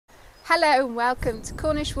Hello and welcome to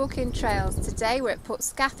Cornish Walking Trails. Today we're at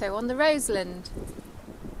Portscatho on the Roseland.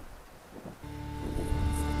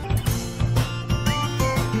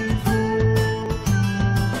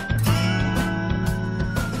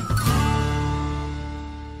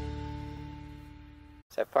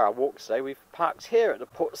 So for our walk today, we've parked here at the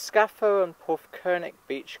Portscatho and Porthcurnick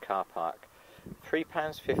Beach car park.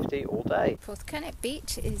 £3.50 all day. Porthcurnick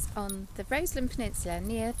Beach is on the Roseland Peninsula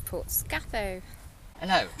near Portscatho.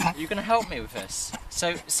 Hello, you're going to help me with this.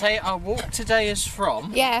 So say our walk today is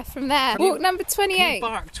from... Yeah, from there. Walk number 28. Can you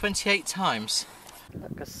bark 28 times?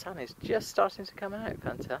 Look, the sun is just starting to come out.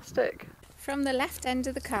 Fantastic. From the left end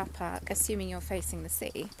of the car park, assuming you're facing the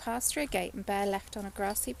sea, pass through a gate and bear left on a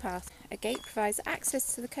grassy path. A gate provides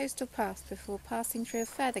access to the coastal path before passing through a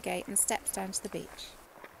further gate and steps down to the beach.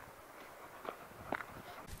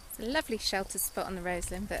 It's a lovely sheltered spot on the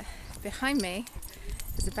Roseland, but behind me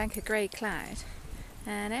is a bank of grey cloud,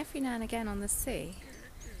 and every now and again on the sea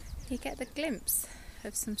you get the glimpse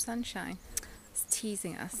of some sunshine. It's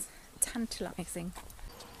teasing us, tantalising.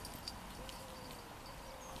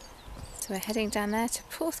 So we're heading down there to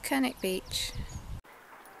Porthcurnick Beach.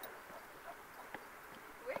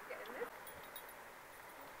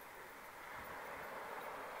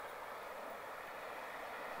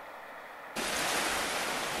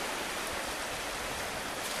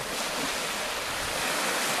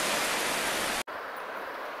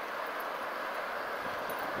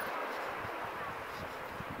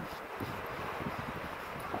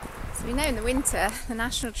 So we know in the winter the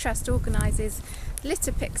National Trust organises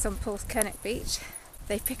litter picks on Porthcurnick Beach.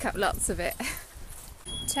 They pick up lots of it.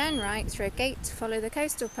 Turn right through a gate to follow the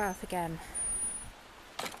coastal path again.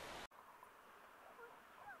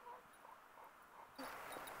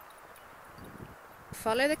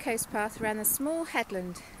 Follow the coast path around the small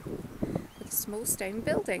headland with a small stone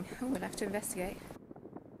building. Oh, we'll have to investigate.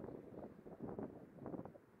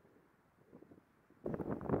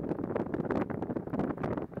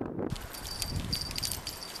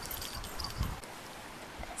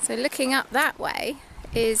 So looking up that way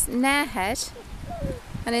is Nair Head,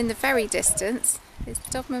 and in the very distance is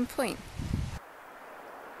Dogman Point.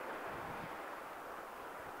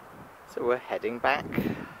 So we're heading back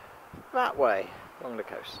that way along the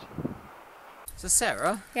coast. So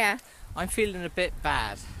Sarah, Yeah. I'm feeling a bit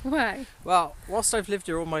bad. Why? Well, whilst I've lived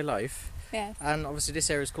here all my life, Yes. and obviously this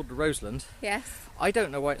area is called the Roseland, Yes. I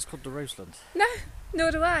don't know why it's called the Roseland. No,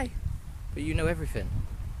 nor do I. But you know everything.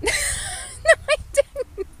 No, I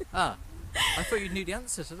don't. Ah, I thought you knew the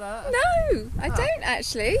answer to that. No, I don't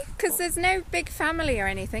actually, because there's no big family or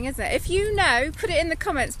anything, is there? If you know, put it in the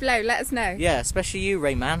comments below, let us know. Yeah, especially you,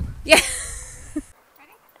 Rayman. Yeah.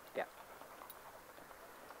 Ready? Yeah.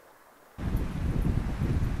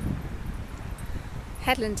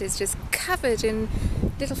 Headland is just covered in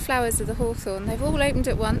little flowers of the hawthorn. They've all opened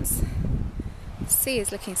at once. The sea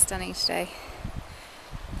is looking stunning today.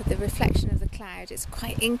 With the reflection of the cloud, it's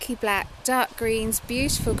quite inky black, dark greens,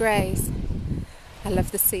 beautiful greys. I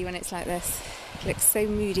love the sea when it's like this. It looks so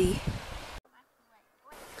moody.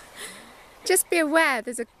 Just be aware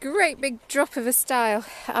there's a great big drop of a stile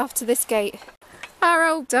after this gate. Our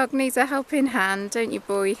old dog needs a helping hand, don't you,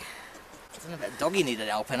 boy? I don't know if that doggy needed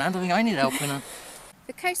helping hand. I think I need helping hand.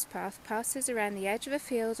 The coast path passes around the edge of a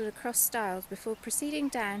field and across stiles before proceeding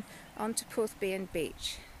down onto Pothbean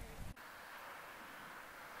Beach.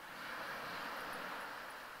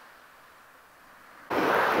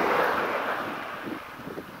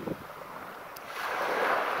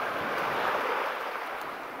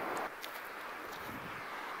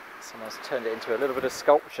 Someone's turned it into a little bit of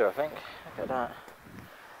sculpture, I think. Look at that.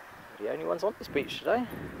 We're the only ones on this beach today.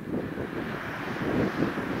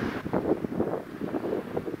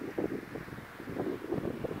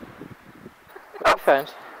 What have you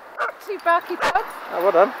found? 2 barky dogs. Oh,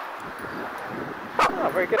 well done.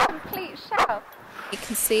 Oh, very good. Complete shell. You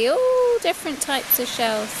can see all different types of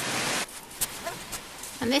shells.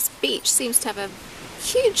 And this beach seems to have a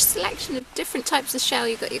huge selection of different types of shell.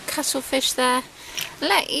 You've got your cuttlefish there.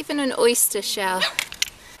 Look, even an oyster shell.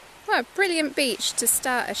 What a brilliant beach to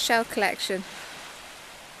start a shell collection.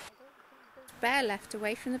 Bear left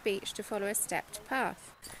away from the beach to follow a stepped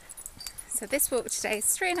path. So this walk today is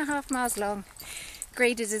 3.5 miles long,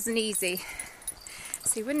 graded as an easy.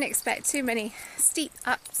 So you wouldn't expect too many steep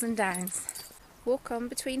ups and downs. Walk on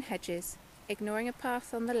between hedges, ignoring a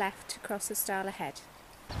path on the left to cross a stile ahead.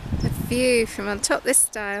 The view from on top this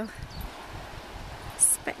stile,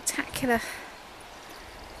 spectacular.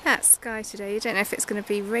 That sky today, you don't know if it's going to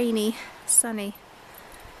be rainy, sunny.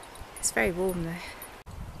 It's very warm though.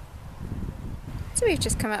 So we've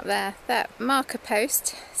just come up there. That marker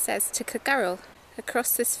post says to Cagurl,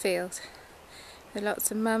 across this field with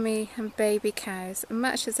lots of mummy and baby cows, and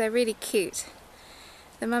much as they're really cute,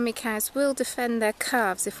 the mummy cows will defend their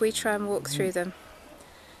calves if we try and walk through them.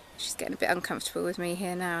 She's getting a bit uncomfortable with me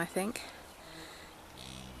here now, I think.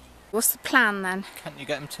 What's the plan then? Can't you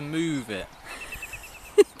get them to move it?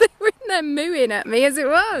 They were in there mooing at me as it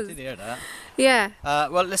was. Did you hear that? Yeah.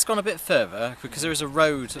 Well, let's go on a bit further because there is a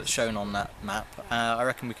road that's shown on that map. I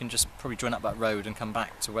reckon we can just probably join up that road and come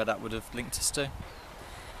back to where that would have linked us to.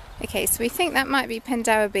 Okay, so we think that might be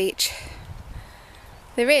Pothbean Beach.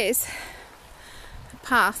 There is a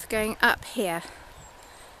path going up here,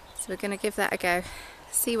 so we're going to give that a go.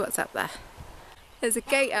 See what's up there. There's a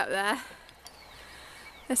gate up there.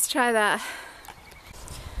 Let's try that.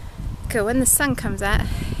 Cool, when the sun comes out,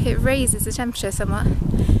 it raises the temperature somewhat.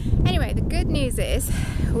 Anyway, the good news is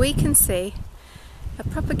we can see a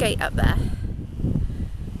proper gate up there,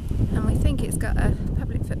 and we think it's got a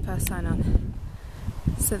public footpath sign on.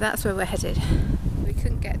 So that's where we're headed. We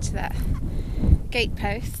couldn't get to that gate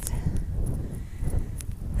post.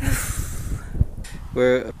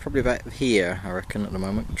 We're probably about here, I reckon, at the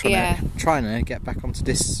moment. Trying to get back onto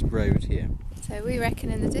this road here. So we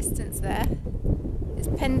reckon in the distance there is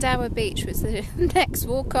Pothbean Beach, which is the next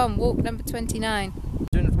walk on, walk number 29.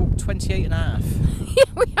 Doing walk 28 and a half. Yeah,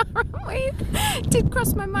 we are, aren't we? It did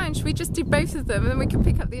cross my mind, should we just do both of them and then we can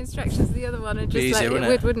pick up the instructions of the other one and just easier, it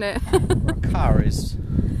would, wouldn't it? Our car is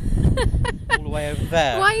all the way over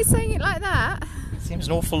there. Why are you saying it like that? It seems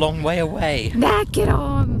an awful long way away. Nah, get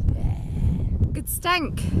on! Good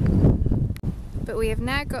stank. But we have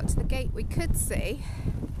now got to the gate we could see,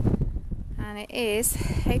 and it is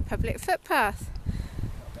a public footpath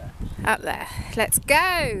up there. Let's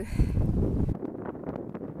go!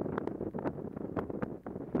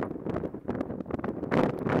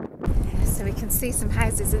 So we can see some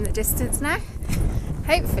houses in the distance now.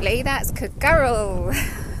 Hopefully that's Cornwall.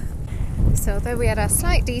 So although we had our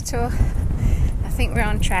slight detour, I think we're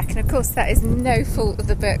on track, and of course that is no fault of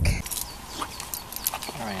the book.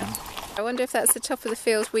 There I am. I wonder if that's the top of the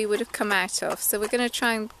field we would have come out of, so we're going to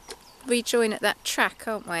try and rejoin at that track,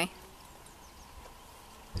 aren't we?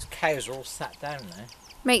 These cows are all sat down there.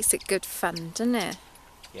 Makes it good fun, doesn't it?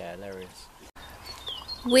 Yeah, hilarious.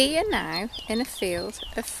 We are now in a field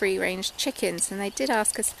of free-range chickens, and they did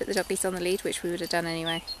ask us to put the doggies on the lead, which we would have done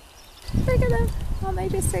anyway. Look at them, aren't they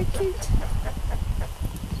just so cute?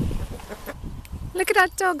 Look at our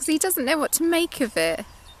dogs, he doesn't know what to make of it.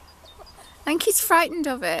 I think he's frightened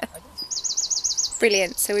of it.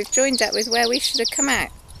 Brilliant, so we've joined up with where we should have come out.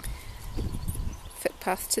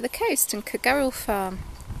 Footpath to the coast and Cornwall farm.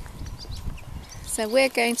 So we're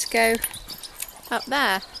going to go up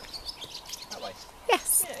there. That way?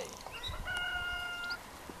 Yes.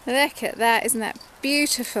 Yay. Look at that, isn't that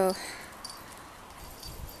beautiful?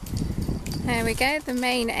 There we go, the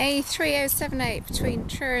main A3078 between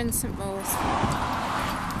Truro and St Mawes.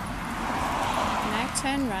 Now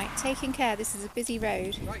turn right, taking care this is a busy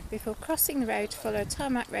road. Before crossing the road, follow a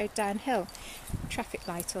tarmac road downhill. Traffic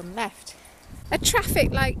light on left. A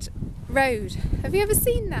traffic light road. Have you ever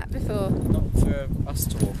seen that before? Not for us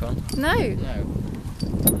to walk on. No. No.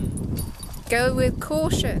 Go with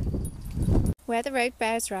caution. Where the road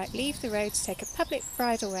bears right, leave the road to take a public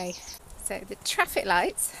bridleway. So the traffic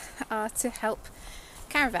lights are to help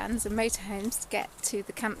caravans and motorhomes get to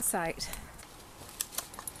the campsite.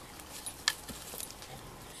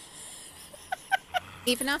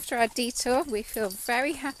 Even after our detour, we feel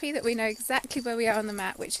very happy that we know exactly where we are on the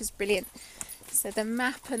map, which is brilliant. So the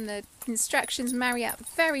map and the instructions marry up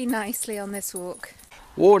very nicely on this walk.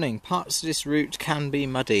 Warning, parts of this route can be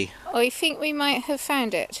muddy. I think we might have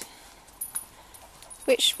found it.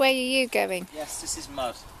 Which way are you going? Yes, this is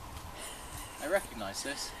mud. I recognise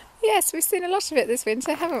this. Yes, we've seen a lot of it this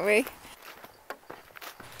winter, haven't we?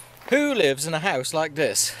 Who lives in a house like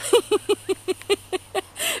this?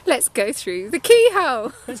 Let's go through the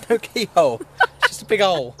keyhole. There's no keyhole, it's just a big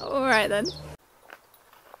hole. Alright then.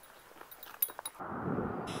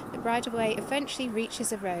 The bridleway eventually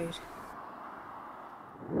reaches a road.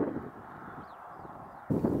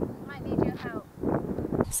 Might need your help.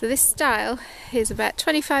 So this stile is about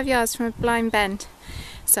 25 yards from a blind bend.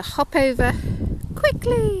 So hop over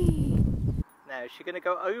quickly. Now, is she going to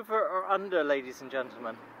go over or under, ladies and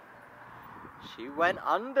gentlemen? She went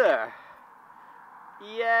under.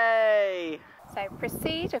 Yay! So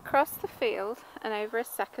proceed across the field and over a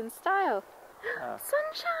second stile. Oh.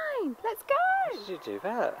 Sunshine! Let's go! How did you do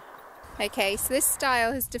that? Okay, so this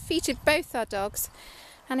stile has defeated both our dogs,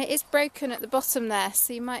 and it is broken at the bottom there,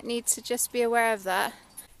 so you might need to just be aware of that.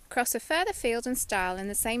 Cross a further field and stile in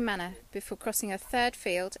the same manner before crossing a third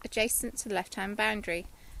field adjacent to the left-hand boundary.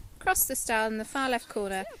 Across the stile in the far left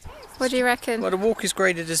corner. What do you reckon? Well, the walk is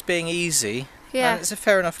graded as being easy. Yeah. And it's a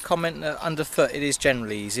fair enough comment that underfoot it is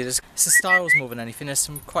generally easy. It's the stiles more than anything. There's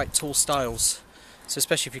some quite tall stiles. So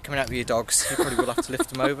especially if you're coming out with your dogs, you probably will have to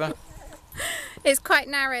lift them over. It's quite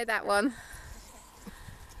narrow, that one.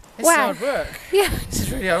 It's hard work. Yeah. This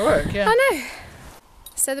is really hard work, yeah. I know.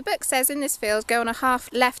 So the book says in this field, go on a half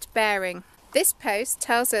left bearing. This post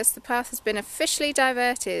tells us the path has been officially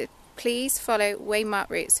diverted. Please follow waymarked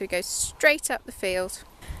route. So we go straight up the field.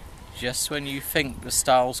 Just when you think the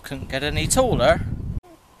stiles couldn't get any taller,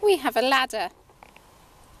 we have a ladder.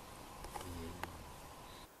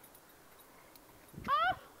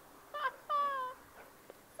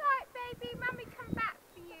 Sorry, baby, Mummy, come back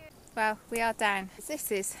for you. Well, we are down. This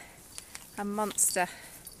is a monster.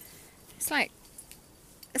 It's like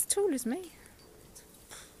as tall as me.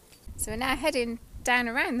 So we're now heading down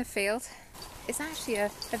around the field. It's actually a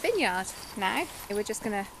vineyard now. We're just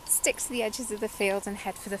going to stick to the edges of the field and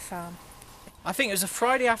head for the farm. I think it was a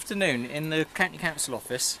Friday afternoon in the county council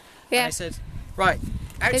office. Yeah. And they said, right,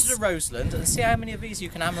 out to the Roseland and see how many of these you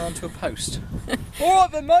can hammer onto a post.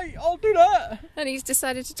 Alright then mate, I'll do that. And he's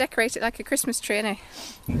decided to decorate it like a Christmas tree, isn't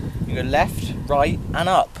he? You go left, right and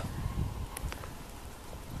up.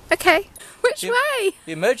 Okay, which way?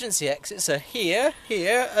 The emergency exits are here,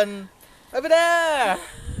 here and over there.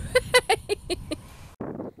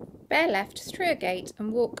 Bear left through a gate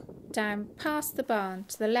and walk down past the barn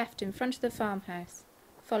to the left in front of the farmhouse.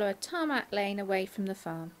 Follow a tarmac lane away from the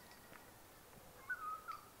farm.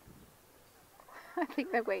 I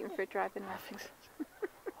think they're waiting for a driving license.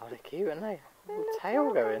 Oh, they're cute, aren't they? Little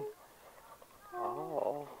tail going.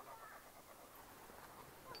 Oh.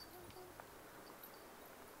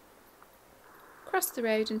 Cross the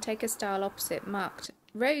road and take a stile opposite marked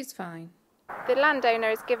Rosevine. The landowner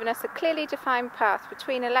has given us a clearly defined path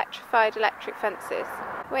between electrified electric fences.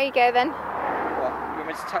 Where you go then? What? You want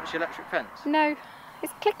me to touch the electric fence? No,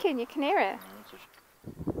 it's clicking, you can hear it.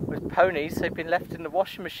 With ponies, they've been left in the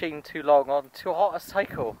washing machine too long on too hot a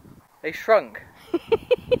cycle. They shrunk.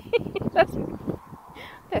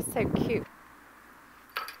 They're so cute.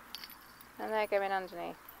 And they're going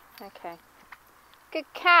underneath. Okay. Good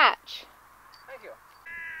catch. Thank you.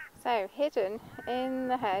 So, hidden in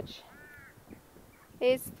the hedge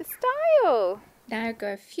is the stile. Now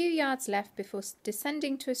go a few yards left before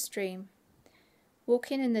descending to a stream.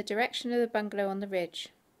 Walk in the direction of the bungalow on the ridge.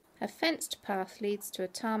 A fenced path leads to a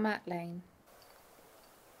tarmac lane.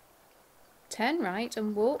 Turn right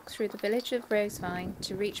and walk through the village of Rosevine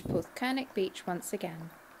to reach Porthcurnick Beach once again.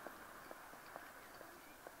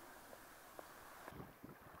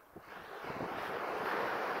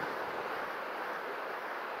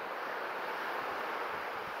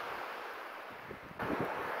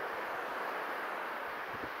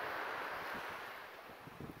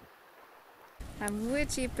 And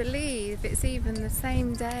would you believe it's even the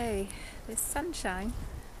same day? This sunshine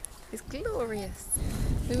is glorious.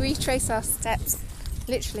 We retrace our steps,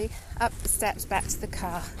 literally up the steps back to the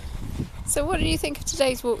car. So what do you think of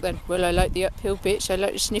today's walk then? Well, I like the uphill bits, I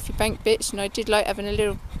like the sniffy bank bits, and I did like having a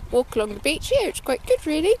little walk along the beach. Yeah, it's quite good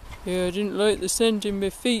really. Yeah, I didn't like the sand in my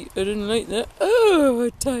feet, I didn't like that. Oh,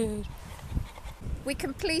 I'm tired. We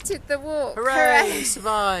completed the walk. Hooray, we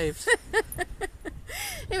survived.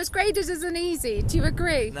 It was graded as an easy, do you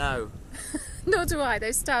agree? No. Nor do I,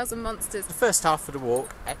 those stiles are monsters. The first half of the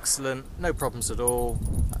walk, excellent, no problems at all.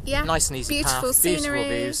 Yeah, nice and easy beautiful path, scenery.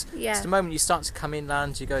 beautiful views. Yeah. It's the moment you start to come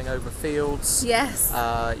inland, you're going over fields. Yes.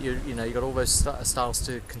 You know, you've got all those stiles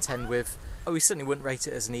to contend with. Oh, we certainly wouldn't rate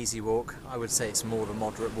it as an easy walk. I would say it's more of a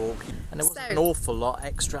moderate walk. And there wasn't an awful lot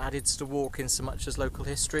extra added to the walk in so much as local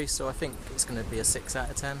history, so I think it's going to be a 6 out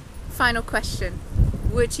of 10. Final question.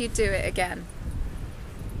 Would you do it again?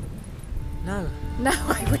 No. No,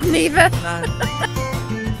 I wouldn't either. No.